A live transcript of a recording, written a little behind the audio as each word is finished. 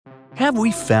Have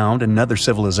we found another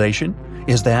civilization?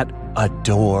 Is that a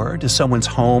door to someone's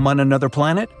home on another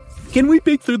planet? Can we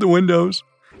peek through the windows?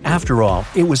 After all,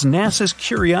 it was NASA's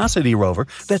Curiosity rover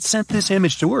that sent this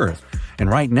image to Earth,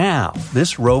 and right now,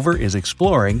 this rover is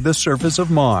exploring the surface of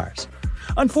Mars.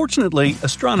 Unfortunately,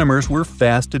 astronomers were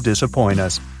fast to disappoint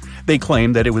us. They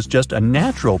claimed that it was just a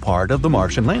natural part of the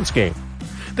Martian landscape.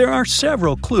 There are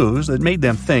several clues that made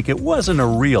them think it wasn't a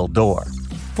real door.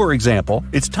 For example,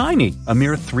 it's tiny, a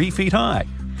mere 3 feet high.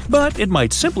 But it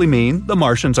might simply mean the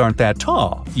Martians aren't that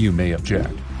tall, you may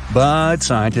object. But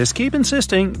scientists keep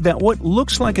insisting that what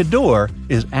looks like a door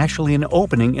is actually an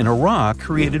opening in a rock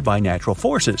created by natural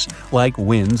forces, like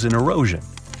winds and erosion.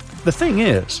 The thing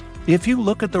is, if you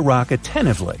look at the rock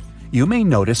attentively, you may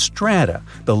notice strata,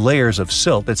 the layers of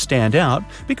silt that stand out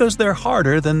because they're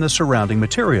harder than the surrounding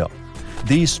material.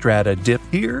 These strata dip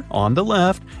here on the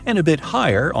left and a bit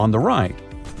higher on the right.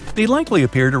 They likely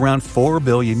appeared around 4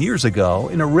 billion years ago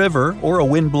in a river or a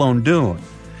wind-blown dune.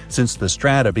 Since the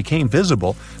strata became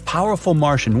visible, powerful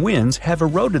Martian winds have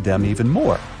eroded them even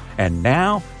more, and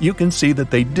now you can see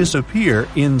that they disappear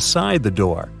inside the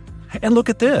door. And look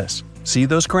at this. See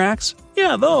those cracks?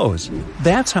 Yeah, those.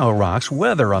 That's how rocks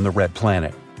weather on the red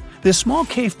planet. This small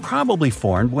cave probably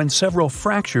formed when several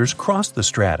fractures crossed the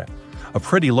strata. A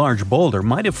pretty large boulder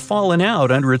might have fallen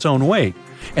out under its own weight,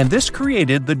 and this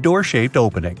created the door-shaped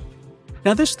opening.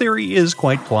 Now, this theory is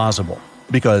quite plausible,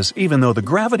 because even though the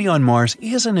gravity on Mars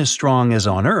isn't as strong as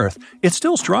on Earth, it's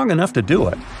still strong enough to do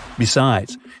it.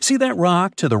 Besides, see that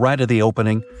rock to the right of the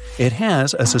opening? It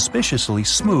has a suspiciously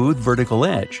smooth vertical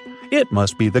edge. It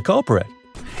must be the culprit.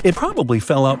 It probably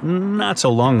fell out not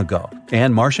so long ago,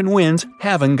 and Martian winds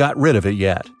haven't got rid of it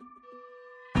yet.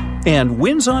 And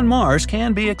winds on Mars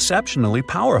can be exceptionally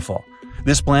powerful.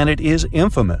 This planet is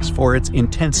infamous for its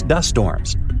intense dust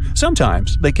storms.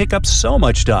 Sometimes they kick up so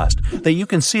much dust that you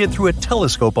can see it through a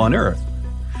telescope on Earth.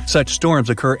 Such storms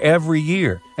occur every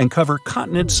year and cover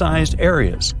continent-sized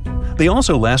areas. They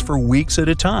also last for weeks at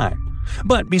a time.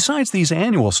 But besides these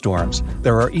annual storms,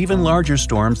 there are even larger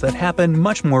storms that happen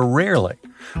much more rarely,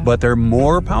 but they're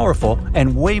more powerful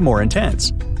and way more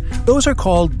intense. Those are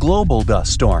called global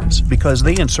dust storms because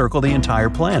they encircle the entire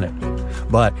planet.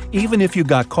 But even if you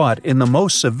got caught in the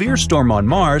most severe storm on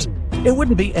Mars, it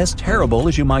wouldn't be as terrible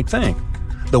as you might think.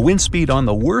 The wind speed on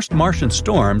the worst Martian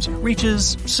storms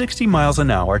reaches 60 miles an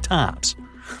hour tops.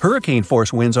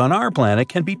 Hurricane-force winds on our planet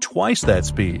can be twice that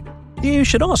speed. You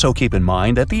should also keep in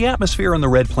mind that the atmosphere on the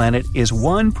red planet is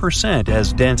 1%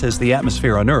 as dense as the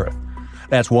atmosphere on Earth.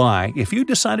 That's why, if you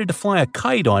decided to fly a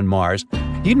kite on Mars,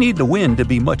 you'd need the wind to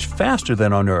be much faster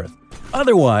than on Earth.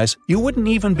 Otherwise, you wouldn't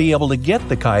even be able to get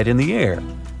the kite in the air.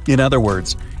 In other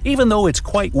words, even though it's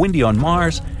quite windy on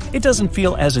Mars, it doesn't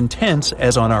feel as intense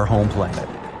as on our home planet.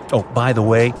 Oh, by the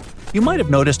way, you might have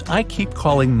noticed I keep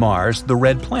calling Mars the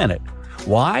red planet.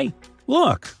 Why?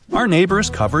 Look, our neighbor is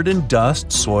covered in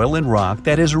dust, soil, and rock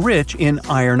that is rich in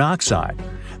iron oxide.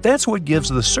 That's what gives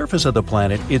the surface of the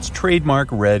planet its trademark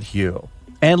red hue.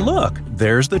 And look,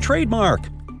 there's the trademark.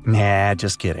 Nah,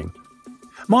 just kidding.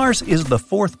 Mars is the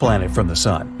fourth planet from the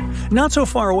Sun. Not so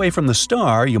far away from the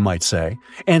star, you might say,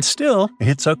 and still,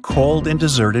 it's a cold and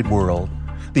deserted world.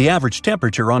 The average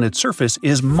temperature on its surface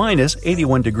is minus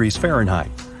 81 degrees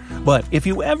Fahrenheit. But if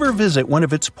you ever visit one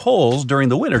of its poles during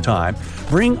the wintertime,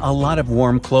 bring a lot of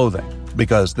warm clothing,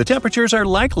 because the temperatures are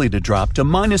likely to drop to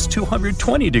minus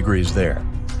 220 degrees there.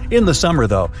 In the summer,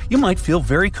 though, you might feel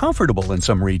very comfortable in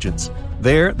some regions.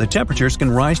 There, the temperatures can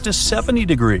rise to 70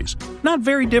 degrees, not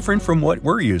very different from what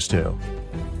we're used to.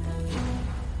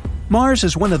 Mars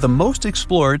is one of the most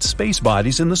explored space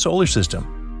bodies in the solar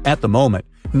system. At the moment,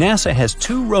 NASA has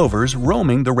 2 rovers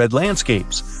roaming the red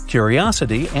landscapes,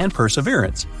 Curiosity and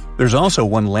Perseverance. There's also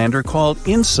one lander called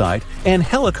InSight and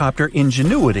helicopter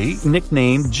Ingenuity,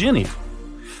 nicknamed Ginny.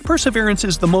 Perseverance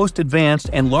is the most advanced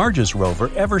and largest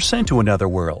rover ever sent to another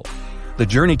world. The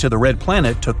journey to the red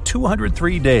planet took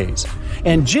 203 days,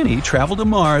 and Ginny traveled to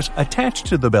Mars attached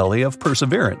to the belly of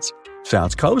Perseverance.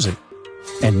 Sounds cozy.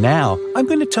 And now, I'm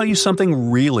going to tell you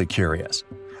something really curious.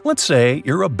 Let's say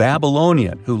you're a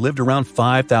Babylonian who lived around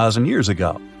 5,000 years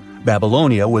ago.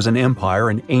 Babylonia was an empire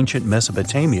in ancient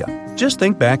Mesopotamia. Just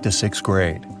think back to 6th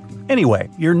grade. Anyway,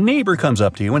 your neighbor comes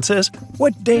up to you and says,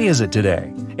 "What day is it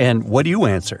today?" And what do you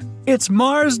answer? "It's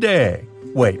Mars Day."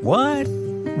 Wait, what?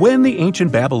 When the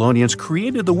ancient Babylonians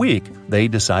created the week, they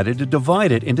decided to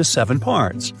divide it into 7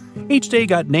 parts. Each day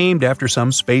got named after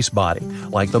some space body,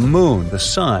 like the Moon, the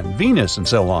Sun, Venus, and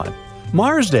so on.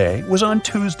 Mars Day was on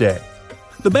Tuesday.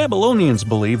 The Babylonians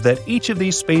believed that each of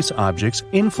these space objects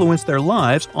influenced their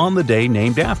lives on the day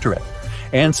named after it.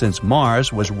 And since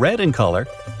Mars was red in color,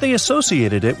 they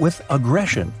associated it with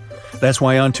aggression. That's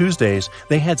why on Tuesdays,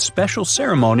 they had special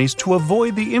ceremonies to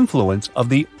avoid the influence of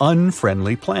the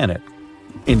unfriendly planet.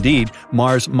 Indeed,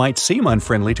 Mars might seem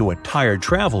unfriendly to a tired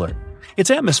traveler.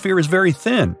 Its atmosphere is very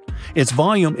thin. Its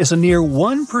volume is a near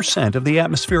 1% of the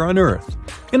atmosphere on Earth.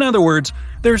 In other words,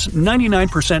 there's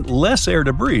 99% less air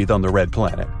to breathe on the red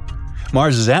planet.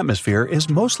 Mars's atmosphere is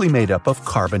mostly made up of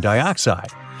carbon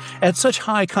dioxide. At such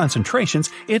high concentrations,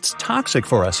 it's toxic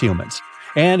for us humans.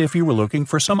 And if you were looking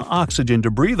for some oxygen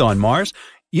to breathe on Mars,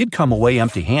 you'd come away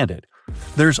empty-handed.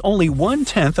 There's only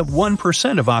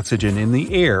 0.1% of oxygen in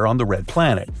the air on the red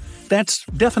planet. That's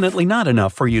definitely not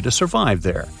enough for you to survive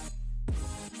there.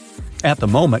 At the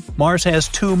moment, Mars has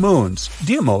 2 moons,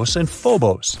 Deimos and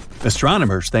Phobos.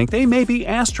 Astronomers think they may be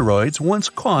asteroids once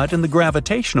caught in the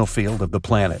gravitational field of the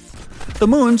planet. The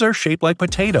moons are shaped like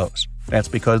potatoes. That's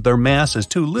because their mass is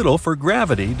too little for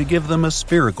gravity to give them a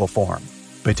spherical form.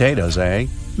 Potatoes, eh?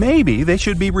 Maybe they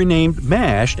should be renamed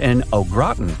mashed and au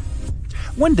gratin.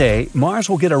 One day, Mars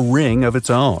will get a ring of its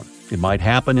own. It might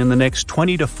happen in the next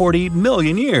 20 to 40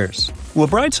 million years. Will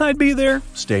Brightside be there?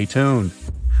 Stay tuned.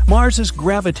 Mars's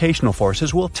gravitational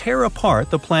forces will tear apart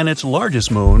the planet's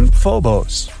largest moon,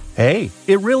 Phobos. Hey,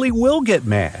 it really will get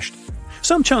mashed.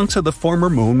 Some chunks of the former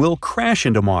moon will crash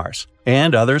into Mars,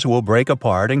 and others will break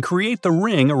apart and create the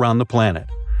ring around the planet.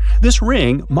 This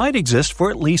ring might exist for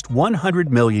at least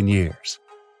 100 million years.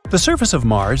 The surface of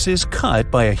Mars is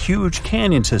cut by a huge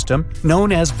canyon system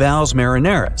known as Valles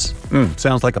Marineris.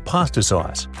 Sounds like a pasta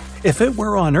sauce. If it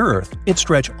were on Earth, it'd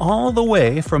stretch all the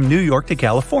way from New York to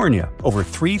California, over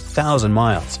 3,000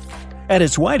 miles. At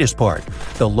its widest part,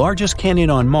 the largest canyon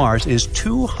on Mars is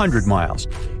 200 miles,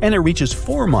 and it reaches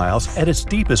 4 miles at its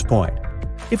deepest point.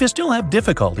 If you still have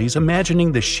difficulties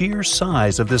imagining the sheer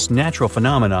size of this natural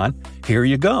phenomenon, here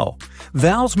you go.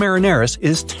 Valles Marineris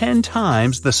is 10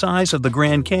 times the size of the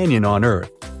Grand Canyon on Earth.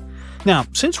 Now,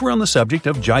 since we're on the subject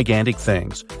of gigantic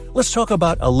things, let's talk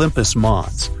about Olympus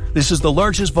Mons. This is the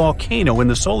largest volcano in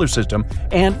the solar system,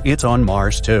 and it's on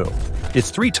Mars too.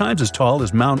 It's 3 times as tall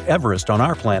as Mount Everest on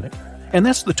our planet, and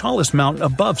that's the tallest mountain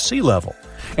above sea level.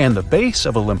 And the base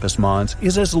of Olympus Mons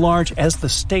is as large as the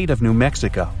state of New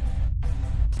Mexico.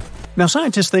 Now,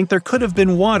 scientists think there could have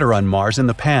been water on Mars in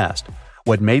the past.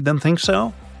 What made them think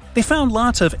so? They found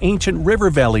lots of ancient river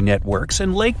valley networks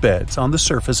and lake beds on the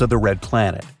surface of the red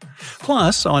planet.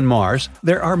 Plus, on Mars,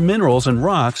 there are minerals and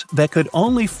rocks that could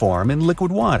only form in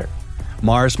liquid water.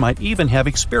 Mars might even have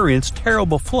experienced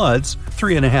terrible floods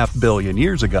 3.5 billion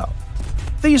years ago.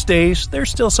 These days, there's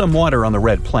still some water on the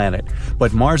red planet,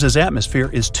 but Mars's atmosphere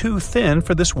is too thin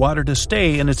for this water to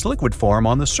stay in its liquid form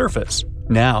on the surface.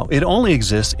 Now, it only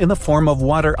exists in the form of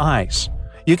water ice.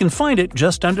 You can find it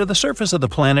just under the surface of the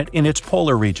planet in its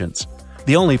polar regions.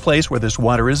 The only place where this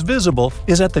water is visible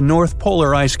is at the North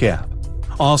Polar Ice Cap.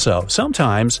 Also,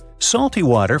 sometimes, salty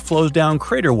water flows down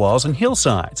crater walls and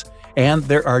hillsides, and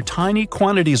there are tiny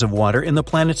quantities of water in the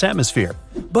planet's atmosphere,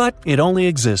 but it only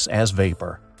exists as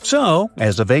vapor. So,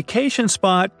 as a vacation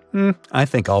spot, I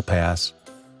think I'll pass.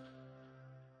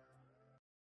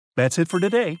 That's it for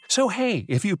today. So hey,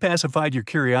 if you pacified your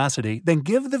curiosity, then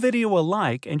give the video a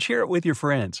like and share it with your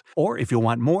friends. Or if you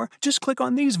want more, just click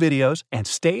on these videos and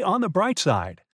stay on the bright side.